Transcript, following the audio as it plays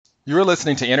You're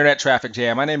listening to Internet Traffic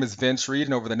Jam. My name is Vince Reed,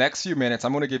 and over the next few minutes,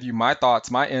 I'm going to give you my thoughts,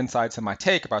 my insights, and my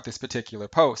take about this particular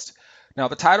post. Now,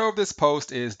 the title of this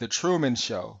post is The Truman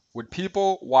Show. Would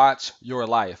people watch your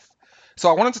life? So,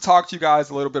 I wanted to talk to you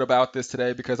guys a little bit about this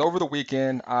today because over the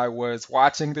weekend, I was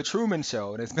watching The Truman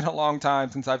Show, and it's been a long time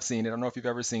since I've seen it. I don't know if you've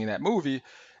ever seen that movie.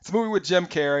 It's a movie with Jim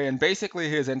Carrey, and basically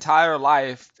his entire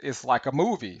life is like a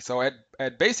movie. So,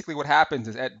 at basically what happens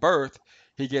is at birth,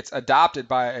 he gets adopted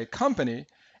by a company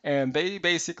and they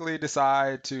basically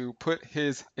decide to put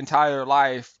his entire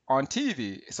life on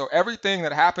TV. So everything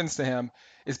that happens to him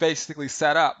is basically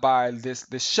set up by this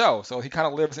show. So he kind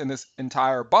of lives in this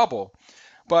entire bubble.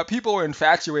 But people are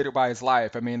infatuated by his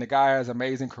life. I mean, the guy has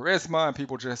amazing charisma, and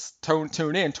people just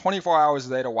tune in 24 hours a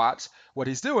day to watch what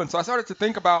he's doing. So I started to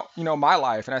think about, my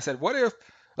life, and I said, what if,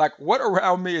 like, what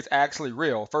around me is actually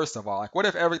real? First of all, like, what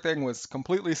if everything was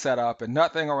completely set up and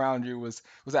nothing around you was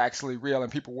actually real,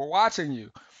 and people were watching you?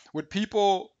 Would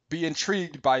people be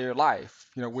intrigued by your life?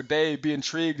 Would they be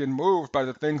intrigued and moved by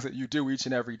the things that you do each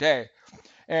and every day?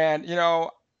 And,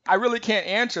 I really can't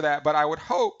answer that, but I would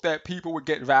hope that people would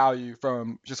get value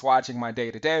from just watching my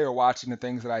day to day or watching the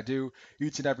things that I do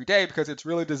each and every day because it's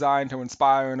really designed to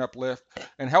inspire and uplift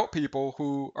and help people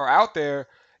who are out there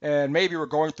and maybe were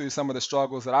going through some of the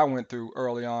struggles that I went through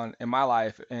early on in my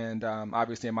life and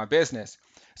obviously in my business.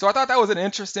 So I thought that was an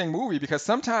interesting movie because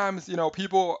sometimes,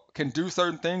 people can do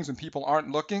certain things when people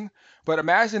aren't looking. But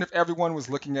imagine if everyone was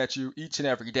looking at you each and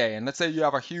every day. And let's say you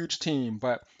have a huge team,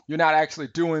 but you're not actually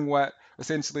doing what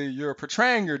essentially you're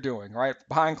portraying you're doing, right?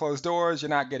 Behind closed doors, you're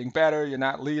not getting better, you're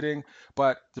not leading,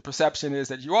 but the perception is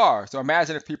that you are. So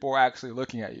imagine if people were actually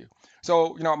looking at you.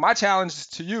 So, my challenge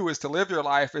to you is to live your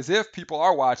life as if people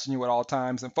are watching you at all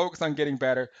times and focus on getting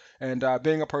better and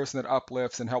being a person that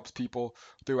uplifts and helps people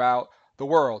throughout the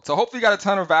world. So hopefully you got a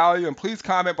ton of value and please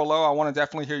comment below. I want to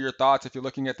definitely hear your thoughts if you're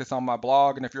looking at this on my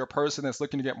blog and if you're a person that's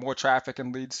looking to get more traffic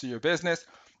and leads to your business.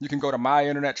 You can go to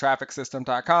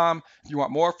myinternettrafficsystem.com. If you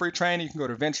want more free training, you can go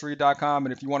to ventureed.com.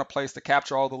 And if you want a place to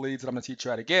capture all the leads that I'm going to teach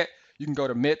you how to get, you can go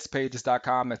to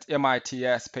mitspages.com. That's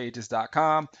MITS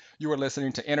pages.com. You are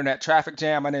listening to Internet Traffic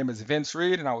Jam. My name is Vince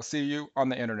Reed, and I will see you on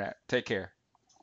the internet. Take care.